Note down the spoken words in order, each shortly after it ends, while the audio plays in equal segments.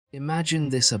Imagine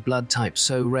this, a blood type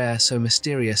so rare, so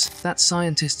mysterious, that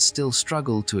scientists still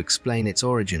struggle to explain its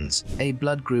origins. A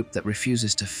blood group that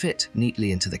refuses to fit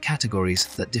neatly into the categories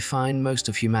that define most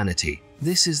of humanity.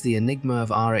 This is the enigma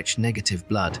of Rh-negative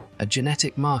blood, a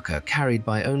genetic marker carried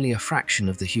by only a fraction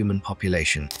of the human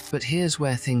population. But here's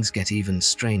where things get even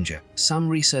stranger. Some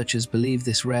researchers believe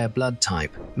this rare blood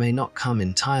type may not come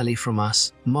entirely from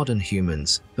us, modern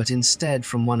humans, but instead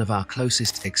from one of our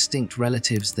closest extinct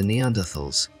relatives, the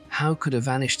Neanderthals. How could a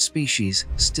vanished species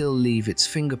still leave its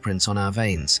fingerprints on our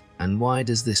veins? And why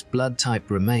does this blood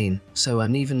type remain so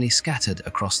unevenly scattered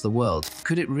across the world?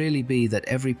 Could it really be that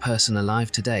every person alive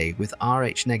today with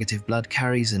Rh-negative blood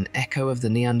carries an echo of the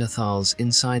Neanderthals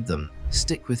inside them?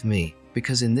 Stick with me,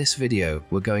 because in this video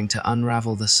we're going to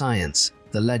unravel the science,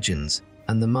 the legends,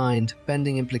 and the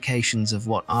mind-bending implications of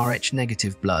what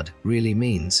Rh-negative blood really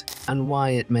means, and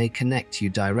why it may connect you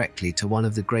directly to one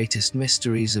of the greatest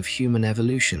mysteries of human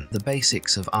evolution, the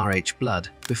basics of Rh blood.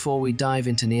 Before we dive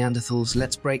into Neanderthals,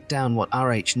 let's break down what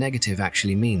Rh-negative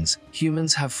actually means.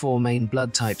 Humans have four main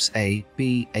blood types: A,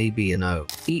 B, AB, and O.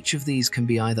 Each of these can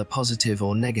be either positive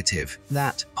or negative.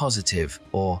 That positive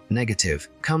or negative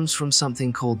comes from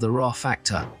something called the Rh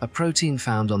factor, a protein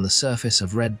found on the surface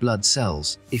of red blood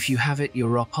cells. If you have it, you're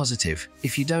Rh positive.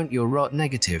 If you don't, you're Rh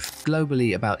negative.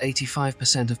 Globally, about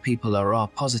 85% of people are Rh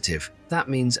positive. That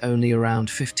means only around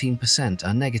 15%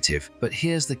 are negative. But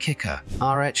here's the kicker: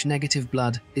 Rh-negative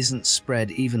blood isn't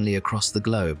spread evenly across the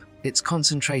globe. It's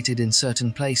concentrated in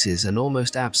certain places and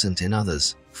almost absent in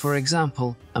others. For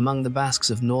example, among the Basques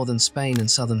of northern Spain and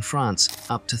southern France,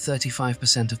 up to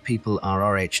 35% of people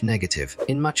are Rh-negative.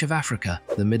 In much of Africa,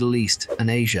 the Middle East, and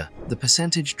Asia, the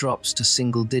percentage drops to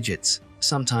single digits,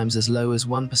 sometimes as low as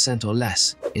 1% or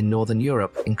less. In Northern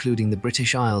Europe, including the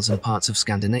British Isles and parts of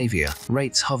Scandinavia,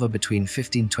 rates hover between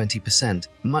 15–20%,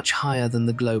 much higher than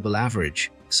the global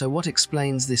average. So what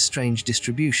explains this strange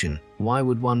distribution? Why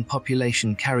would one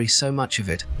population carry so much of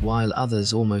it, while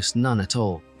others almost none at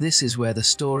all? This is where the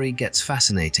story gets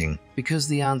fascinating, because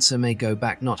the answer may go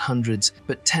back not hundreds,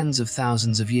 but tens of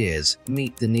thousands of years.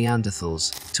 Meet the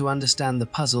Neanderthals. To understand the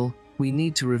puzzle, we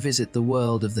need to revisit the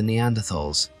world of the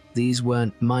Neanderthals. These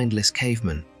weren't mindless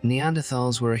cavemen.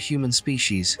 Neanderthals were a human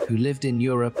species who lived in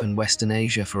Europe and Western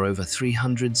Asia for over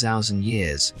 300,000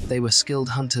 years. They were skilled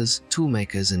hunters,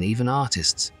 toolmakers, and even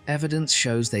artists. Evidence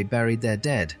shows they buried their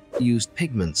dead, used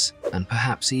pigments, and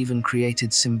perhaps even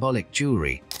created symbolic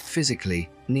jewelry. Physically,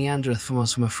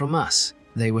 Neanderthals were from us.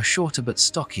 They were shorter but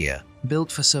stockier,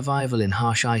 built for survival in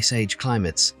harsh Ice Age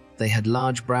climates. They had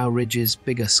large brow ridges,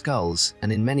 bigger skulls,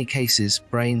 and in many cases,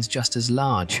 brains just as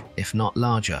large, if not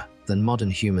larger, than modern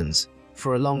humans.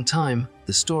 For a long time,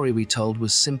 the story we told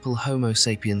was simple: Homo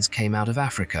sapiens came out of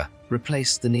Africa,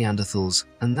 replaced the Neanderthals,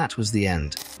 and that was the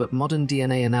end. But modern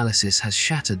DNA analysis has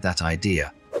shattered that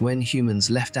idea. When humans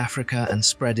left Africa and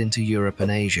spread into Europe and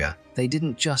Asia, they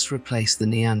didn't just replace the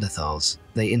Neanderthals,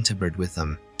 they interbred with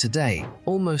them. Today,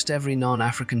 almost every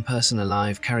non-African person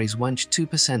alive carries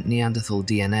 1–2% Neanderthal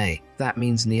DNA. That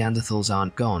means Neanderthals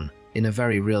aren't gone. In a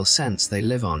very real sense, they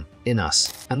live on, in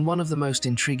us. And one of the most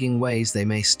intriguing ways they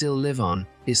may still live on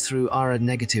is through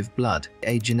Rh-negative blood,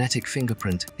 a genetic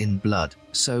fingerprint in blood.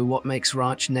 So what makes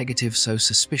Rh-negative so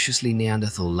suspiciously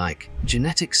Neanderthal-like?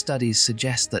 Genetic studies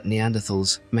suggest that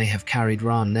Neanderthals may have carried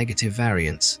Rh-negative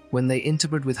variants. When they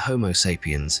interbred with Homo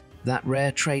sapiens, that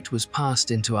rare trait was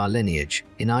passed into our lineage.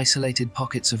 In isolated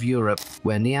pockets of Europe,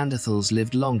 where Neanderthals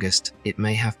lived longest, it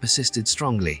may have persisted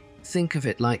strongly. Think of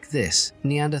it like this: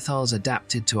 Neanderthals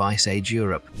adapted to Ice Age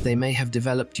Europe. They may have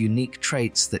developed unique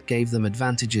traits that gave them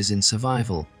advantages in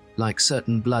survival, like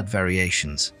certain blood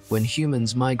variations. When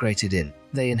humans migrated in,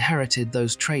 they inherited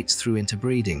those traits through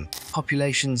interbreeding.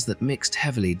 Populations that mixed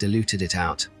heavily diluted it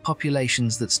out.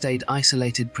 Populations that stayed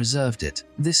isolated preserved it.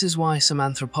 This is why some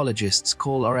anthropologists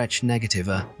call Rh-negative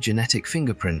a genetic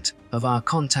fingerprint of our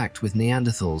contact with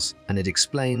Neanderthals, and it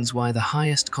explains why the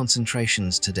highest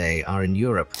concentrations today are in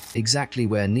Europe, exactly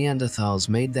where Neanderthals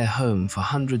made their home for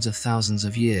hundreds of thousands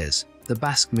of years. The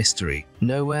Basque mystery.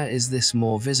 Nowhere is this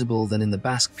more visible than in the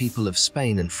Basque people of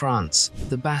Spain and France.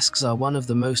 The Basques are one of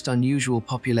the most unusual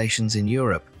populations in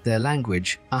Europe. Their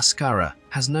language, Euskara,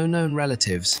 has no known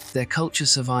relatives. Their culture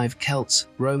survived Celts,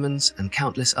 Romans, and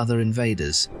countless other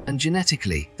invaders. And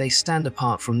genetically, they stand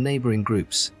apart from neighboring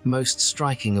groups. Most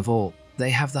striking of all, they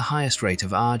have the highest rate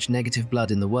of Rh-negative blood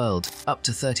in the world, up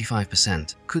to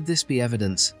 35%. Could this be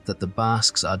evidence that the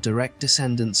Basques are direct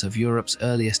descendants of Europe's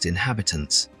earliest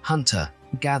inhabitants,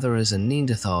 hunter-gatherers and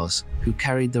Neanderthals, who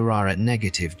carried the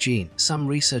Rh-negative gene? Some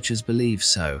researchers believe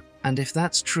so. And if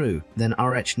that's true, then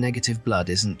Rh-negative blood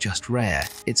isn't just rare,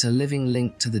 it's a living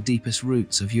link to the deepest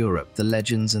roots of Europe, the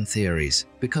legends and theories.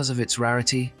 Because of its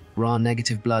rarity,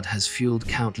 Rh-negative blood has fueled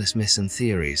countless myths and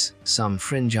theories. Some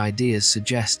fringe ideas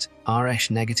suggest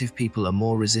Rh-negative people are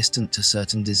more resistant to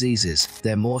certain diseases,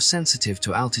 they're more sensitive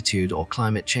to altitude or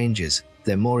climate changes,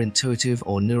 they're more intuitive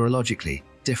or neurologically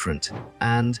different.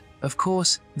 And, of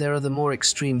course, there are the more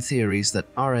extreme theories that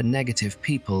Rh-negative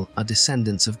people are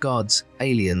descendants of gods,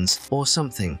 aliens, or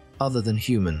something other than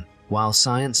human. While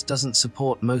science doesn't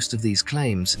support most of these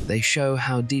claims, they show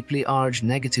how deeply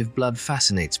Rh-negative blood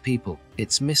fascinates people.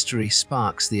 Its mystery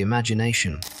sparks the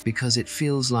imagination, because it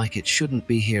feels like it shouldn't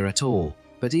be here at all.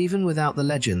 But even without the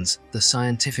legends, the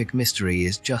scientific mystery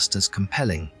is just as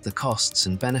compelling. The costs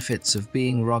and benefits of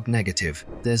being Rh-negative.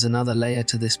 There's another layer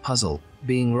to this puzzle.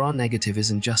 Being Rh-negative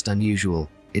isn't just unusual.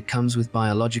 It comes with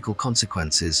biological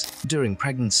consequences. During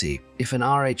pregnancy, if an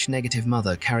Rh-negative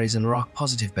mother carries an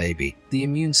Rh-positive baby, the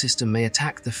immune system may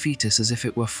attack the fetus as if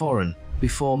it were foreign.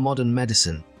 Before modern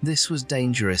medicine, this was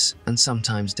dangerous and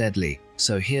sometimes deadly.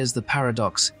 So here's the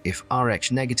paradox: if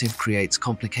Rh-negative creates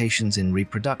complications in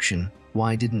reproduction,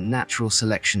 why didn't natural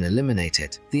selection eliminate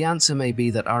it? The answer may be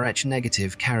that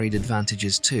Rh-negative carried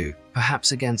advantages too,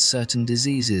 perhaps against certain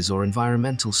diseases or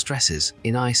environmental stresses.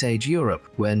 In Ice Age Europe,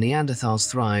 where Neanderthals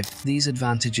thrived, these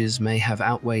advantages may have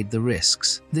outweighed the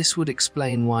risks. This would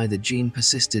explain why the gene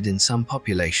persisted in some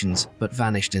populations but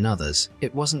vanished in others.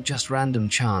 It wasn't just random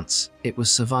chance, it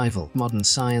was survival. Modern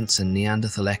science and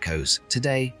Neanderthal echoes.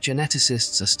 Today,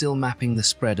 geneticists are still mapping the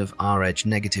spread of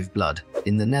Rh-negative blood.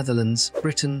 In the Netherlands,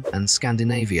 Britain, and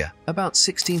Scandinavia, about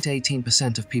 16 to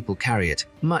 18% of people carry it,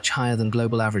 much higher than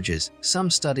global averages.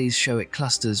 Some studies show it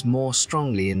clusters more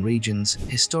strongly in regions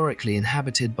historically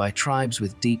inhabited by tribes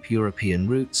with deep European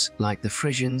roots, like the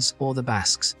Frisians or the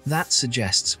Basques. That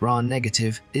suggests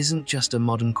Rh-negative isn't just a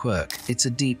modern quirk, it's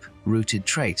a deep-rooted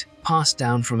trait, passed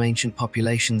down from ancient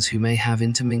populations who may have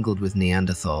intermingled with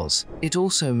Neanderthals. It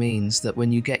also means that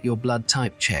when you get your blood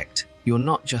type checked, you're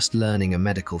not just learning a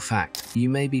medical fact, you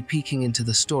may be peeking into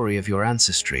the story of your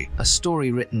ancestry, a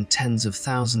story written tens of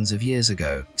thousands of years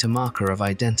ago, a marker of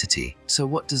identity. So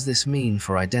what does this mean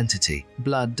for identity?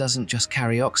 Blood doesn't just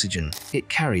carry oxygen, it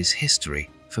carries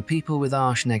history. For people with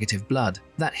Rh-negative blood,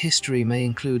 that history may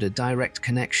include a direct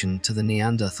connection to the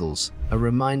Neanderthals, a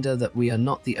reminder that we are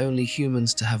not the only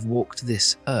humans to have walked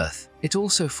this earth. It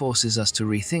also forces us to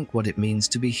rethink what it means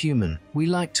to be human. We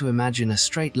like to imagine a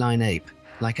straight-line ape,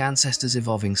 like ancestors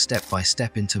evolving step by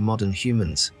step into modern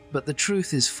humans. But the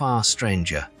truth is far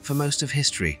stranger. For most of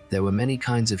history, there were many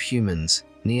kinds of humans: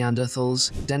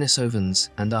 Neanderthals, Denisovans,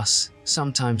 and us,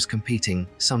 sometimes competing,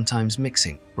 sometimes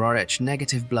mixing.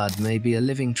 Rh-negative blood may be a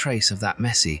living trace of that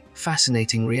messy,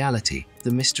 fascinating reality.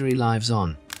 The mystery lives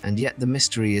on, and yet the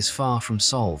mystery is far from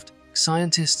solved.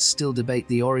 Scientists still debate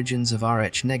the origins of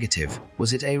Rh-negative.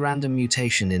 Was it a random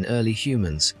mutation in early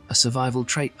humans, a survival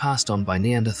trait passed on by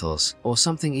Neanderthals, or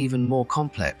something even more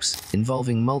complex,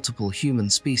 involving multiple human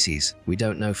species? We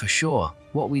don't know for sure.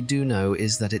 What we do know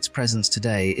is that its presence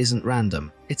today isn't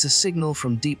random. It's a signal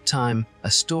from deep time,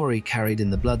 a story carried in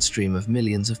the bloodstream of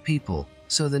millions of people.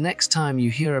 So the next time you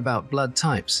hear about blood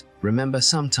types, remember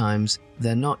sometimes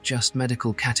they're not just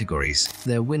medical categories,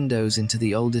 they're windows into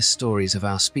the oldest stories of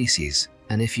our species.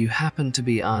 And if you happen to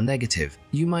be Rh-negative,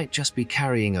 you might just be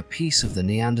carrying a piece of the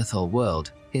Neanderthal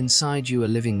world, inside you, a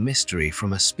living mystery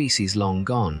from a species long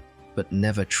gone, but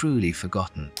never truly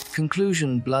forgotten.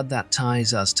 Conclusion: blood that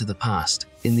ties us to the past.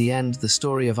 In the end, the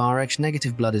story of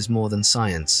Rh-negative blood is more than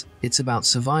science. It's about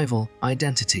survival,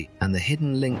 identity, and the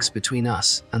hidden links between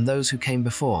us and those who came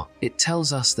before. It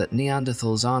tells us that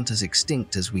Neanderthals aren't as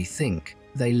extinct as we think.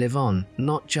 They live on,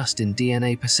 not just in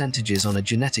DNA percentages on a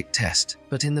genetic test,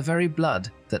 but in the very blood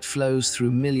that flows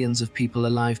through millions of people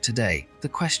alive today. The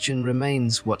question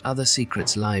remains: what other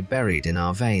secrets lie buried in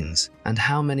our veins, and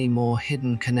how many more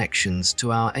hidden connections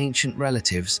to our ancient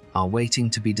relatives are waiting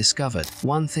to be discovered?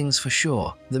 One thing's for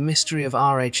sure, the mystery of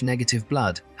Rh-negative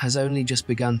blood has only just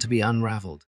begun to be unraveled.